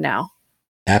possibilities for now.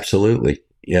 Absolutely.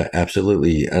 Yeah,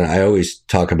 absolutely. And I always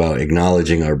talk about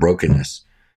acknowledging our brokenness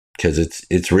because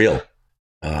it's real.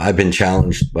 I've been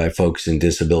challenged by folks in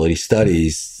disability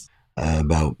studies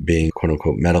about being quote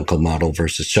unquote medical model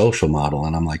versus social model.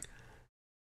 And I'm like,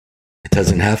 it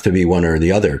doesn't have to be one or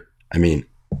the other. I mean,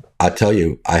 I'll tell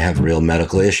you, I have real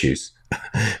medical issues.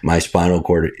 My spinal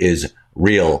cord is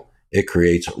real. It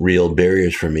creates real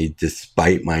barriers for me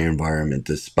despite my environment,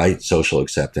 despite social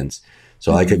acceptance.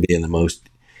 So I could be in the most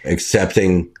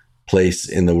accepting place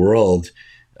in the world.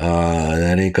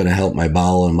 That ain't going to help my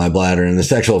bowel and my bladder and the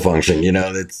sexual function.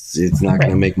 It's not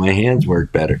going to make my hands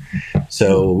work better.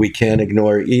 So we can't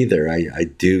ignore either. I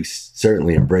do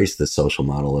certainly embrace the social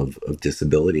model of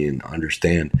disability and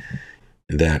understand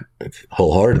that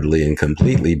wholeheartedly and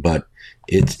completely. But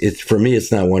it's for me,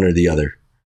 it's not one or the other.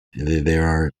 There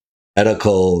are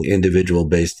medical, individual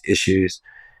based issues,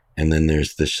 and then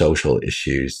there's the social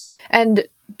issues. And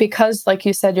because, like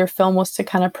you said, your film was to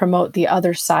kind of promote the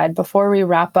other side. Before we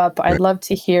wrap up, I'd love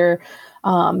to hear,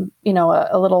 a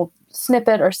little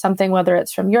snippet or something, whether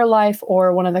it's from your life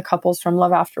or one of the couples from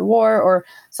Love After War or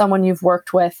someone you've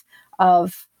worked with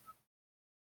of,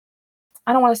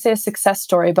 I don't want to say a success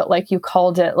story, but like you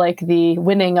called it, like the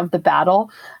winning of the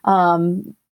battle.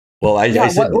 Well, I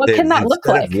said what can that look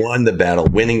instead like? of won the battle,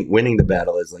 winning the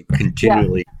battle is like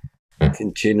continually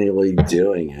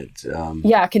doing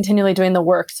it. Continually doing the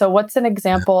work. So what's an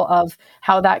example of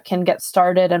how that can get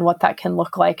started and what that can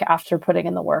look like after putting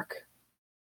in the work?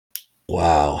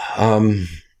 Wow.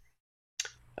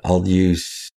 I'll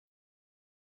use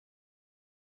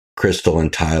Crystal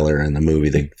and Tyler in the movie,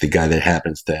 the guy that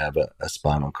happens to have a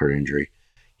spinal cord injury.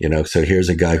 So here's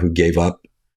a guy who gave up,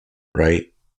 right?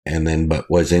 And then, but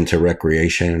was into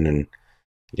recreation and,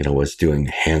 was doing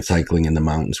hand cycling in the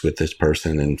mountains with this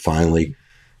person. And finally,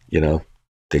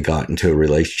 they got into a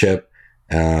relationship.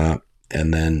 And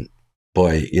then,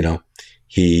 boy,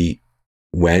 he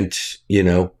went,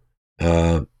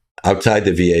 outside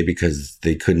the VA because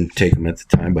they couldn't take him at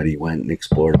the time, but he went and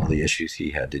explored all the issues he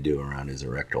had to do around his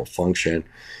erectile function,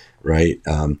 right?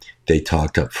 They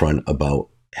talked up front about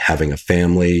having a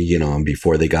family, and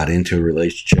before they got into a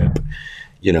relationship,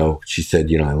 she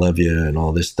said, I love you and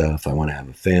all this stuff. I want to have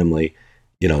a family.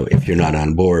 If you're not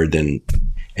on board, then,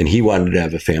 and he wanted to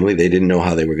have a family. They didn't know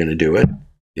how they were going to do it.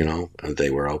 They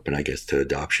were open, I guess, to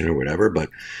adoption or whatever. But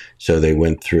so they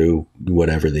went through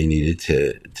whatever they needed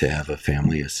to have a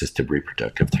family, assisted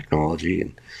reproductive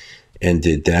technology, and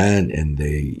did that. And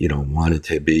they, wanted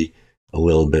to be a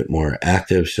little bit more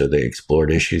active. So they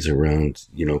explored issues around,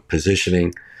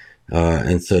 positioning.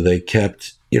 And so they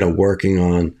kept, working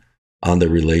on the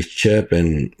relationship.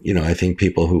 And, I think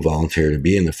people who volunteer to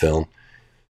be in the film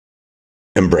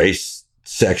embrace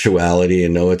sexuality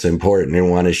and know it's important and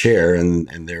want to share. And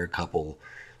they're a couple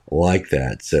like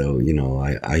that. So,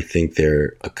 I think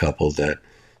they're a couple that,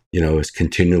 is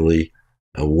continually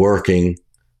working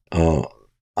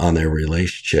on their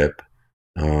relationship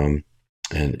and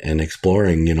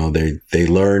exploring. They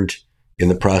learned in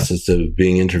the process of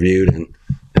being interviewed and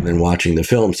then watching the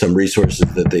film some resources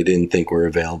that they didn't think were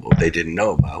available, they didn't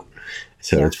know about.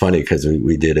 So It's funny because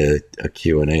we did a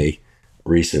Q&A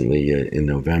recently in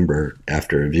November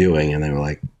after a viewing, and they were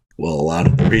like, well, a lot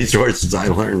of the resources I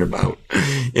learned about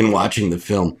in watching the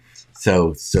film.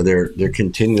 So they're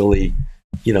continually,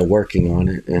 working on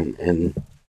it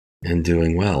and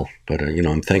doing well. But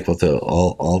I'm thankful to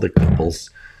all the couples,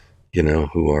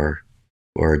 who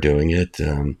are doing it.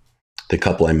 The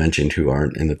couple I mentioned who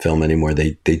aren't in the film anymore,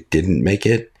 they didn't make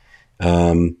it.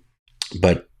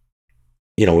 But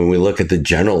when we look at the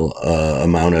general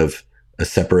amount of a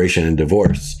separation and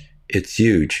divorce, it's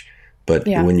huge. But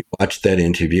when you watch that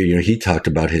interview, he talked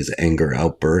about his anger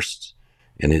outbursts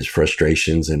and his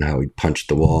frustrations and how he'd punch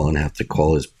the wall and have to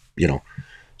call his,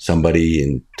 somebody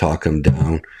and talk him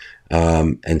down.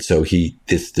 And so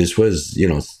this was,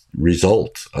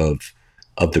 result of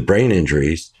the brain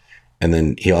injuries. And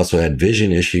then he also had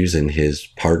vision issues, and his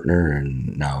partner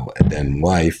and now then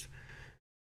wife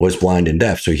was blind and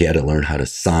deaf. So he had to learn how to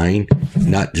sign,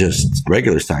 not just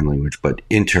regular sign language, but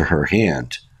into her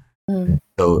hand.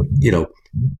 So,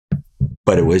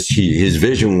 but it was his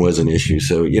vision was an issue.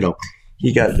 So,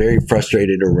 he got very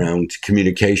frustrated around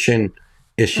communication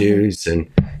issues. And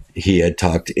he had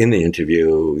talked in the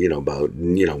interview, about,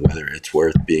 whether it's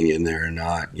worth being in there or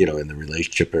not, in the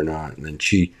relationship or not. And then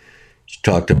she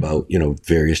talked about,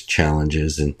 various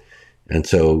challenges. And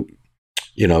so,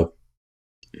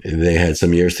 they had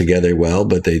some years together,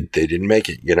 but they didn't make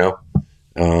it,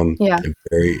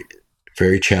 very,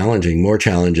 very challenging, more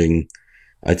challenging.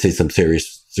 I'd say some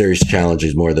serious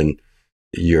challenges more than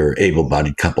your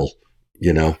able-bodied couple,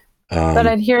 But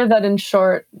I'd hear that in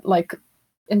short, like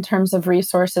in terms of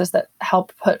resources that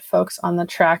help put folks on the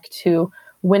track to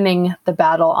winning the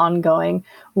battle ongoing,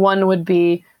 one would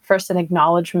be first an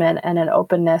acknowledgement and an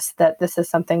openness that this is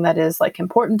something that is like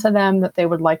important to them, that they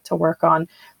would like to work on,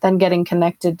 then getting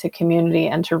connected to community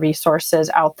and to resources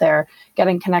out there,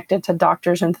 getting connected to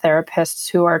doctors and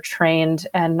therapists who are trained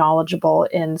and knowledgeable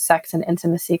in sex and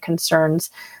intimacy concerns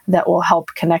that will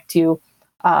help connect you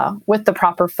with the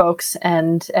proper folks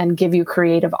and give you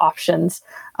creative options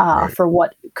for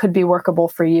what could be workable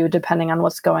for you, depending on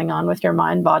what's going on with your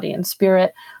mind, body, and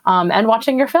spirit, and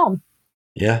watching your film.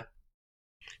 Yeah.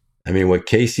 I mean, what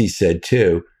Casey said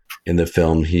too in the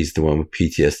film, he's the one with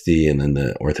PTSD and then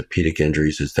the orthopedic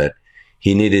injuries, is that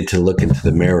he needed to look into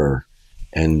the mirror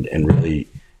and really,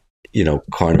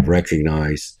 kind of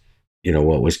recognize,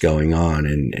 what was going on.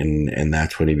 And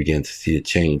that's when he began to see a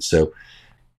change. So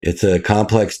it's a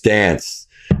complex dance,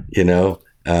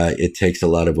 It takes a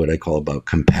lot of what I call about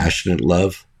compassionate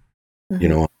love. Mm-hmm. You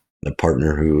know, the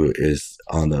partner who is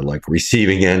on the like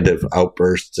receiving end of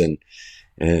outbursts and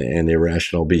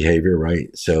irrational behavior, right?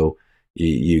 So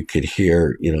you could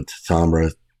hear,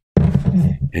 Tamra,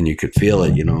 and you could feel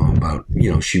it, about,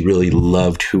 she really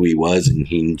loved who he was,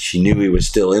 and she knew he was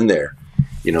still in there,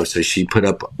 so she put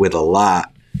up with a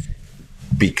lot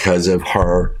because of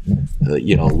her,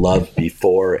 love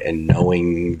before and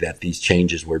knowing that these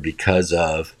changes were because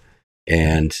of,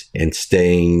 and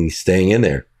staying in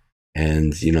there.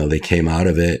 And, they came out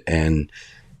of it and,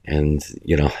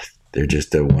 they're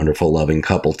just a wonderful, loving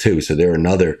couple too. So they're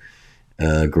another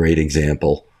great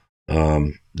example.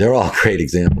 They're all great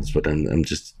examples, but I'm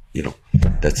just,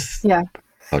 that's yeah.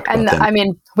 And I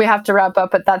mean, we have to wrap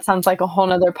up, but that sounds like a whole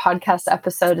nother podcast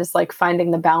episode, is like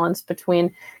finding the balance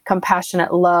between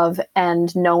compassionate love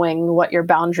and knowing what your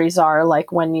boundaries are,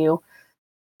 like when you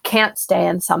can't stay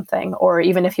in something, or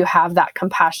even if you have that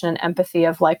compassion and empathy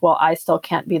of like, well, I still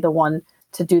can't be the one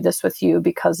to do this with you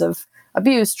because of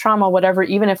abuse, trauma, whatever,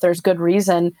 even if there's good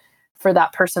reason for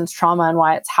that person's trauma and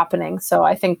why it's happening. So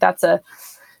I think that's to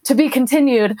be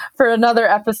continued for another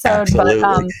episode.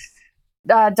 Absolutely.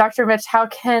 But Dr. Mitch, how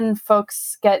can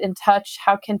folks get in touch?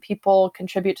 How can people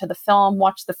contribute to the film,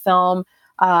 watch the film,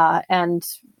 and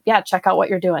check out what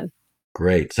you're doing?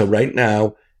 Great. So right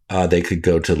now, they could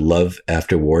go to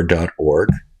loveafterwar.org,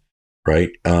 right?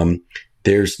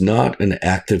 There's not an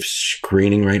active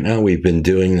screening right now. I've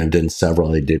done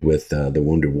several. I did with the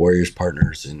Wounded Warriors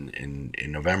Partners in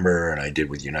November, and I did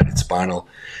with United Spinal.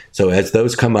 So as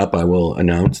those come up, I will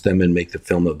announce them and make the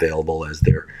film available as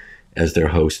they're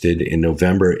hosted. In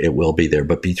November, it will be there.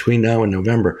 But between now and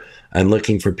November, I'm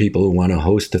looking for people who want to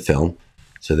host the film,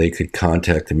 so they could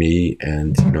contact me,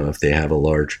 and if they have a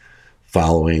large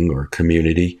following or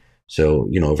community. So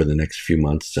over the next few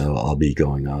months, I'll be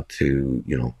going out to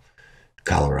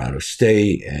Colorado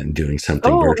State and doing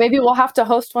something. Oh, maybe we'll have to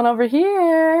host one over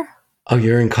here. Oh,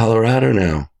 you're in Colorado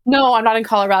now? No, I'm not in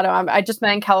Colorado. I just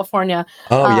meant in California.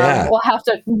 Oh, yeah.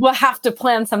 We'll have to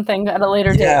plan something at a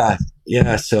later date.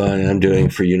 Yeah. So I'm doing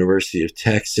for University of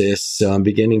Texas. So I'm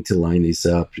beginning to line these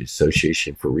up.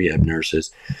 Association for Rehab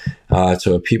Nurses.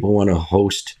 So if people want to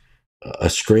host a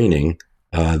screening,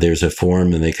 there's a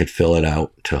form and they could fill it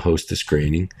out to host a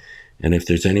screening. And if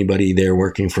there's anybody there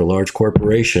working for large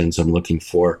corporations, I'm looking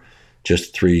for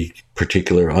just 3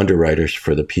 particular underwriters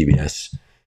for the PBS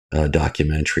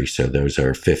documentary. So those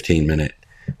are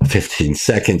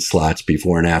 15-second slots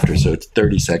before and after. So it's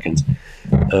 30 seconds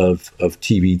of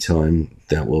TV time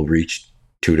that will reach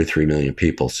 2 to 3 million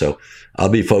people. So I'll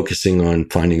be focusing on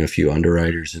finding a few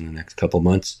underwriters in the next couple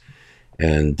months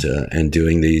and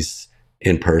doing these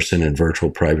in-person and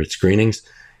virtual private screenings.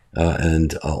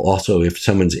 And also, if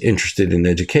someone's interested in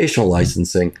educational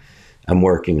licensing, I'm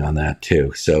working on that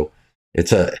too. So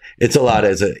it's a lot.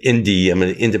 As I'm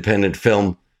an independent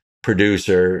film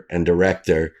producer and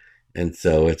director, and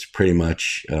so it's pretty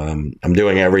much I'm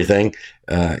doing everything,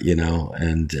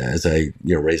 And as I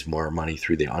raise more money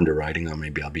through the underwriting,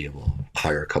 maybe I'll be able to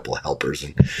hire a couple of helpers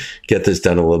and get this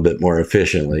done a little bit more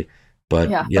efficiently.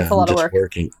 But that's a lot of work.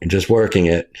 Just working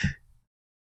it.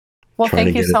 Well,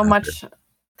 thank you so much.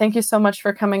 Thank you so much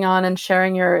for coming on and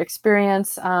sharing your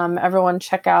experience. Everyone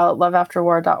check out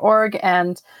loveafterwar.org.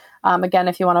 And again,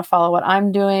 if you want to follow what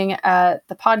I'm doing at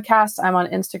the podcast, I'm on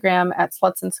Instagram at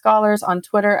Sluts and Scholars, on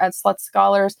Twitter at Sluts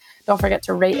Scholars. Don't forget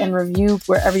to rate and review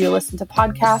wherever you listen to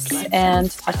podcasts,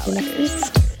 and talk to you next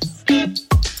week.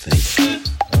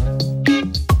 Thanks.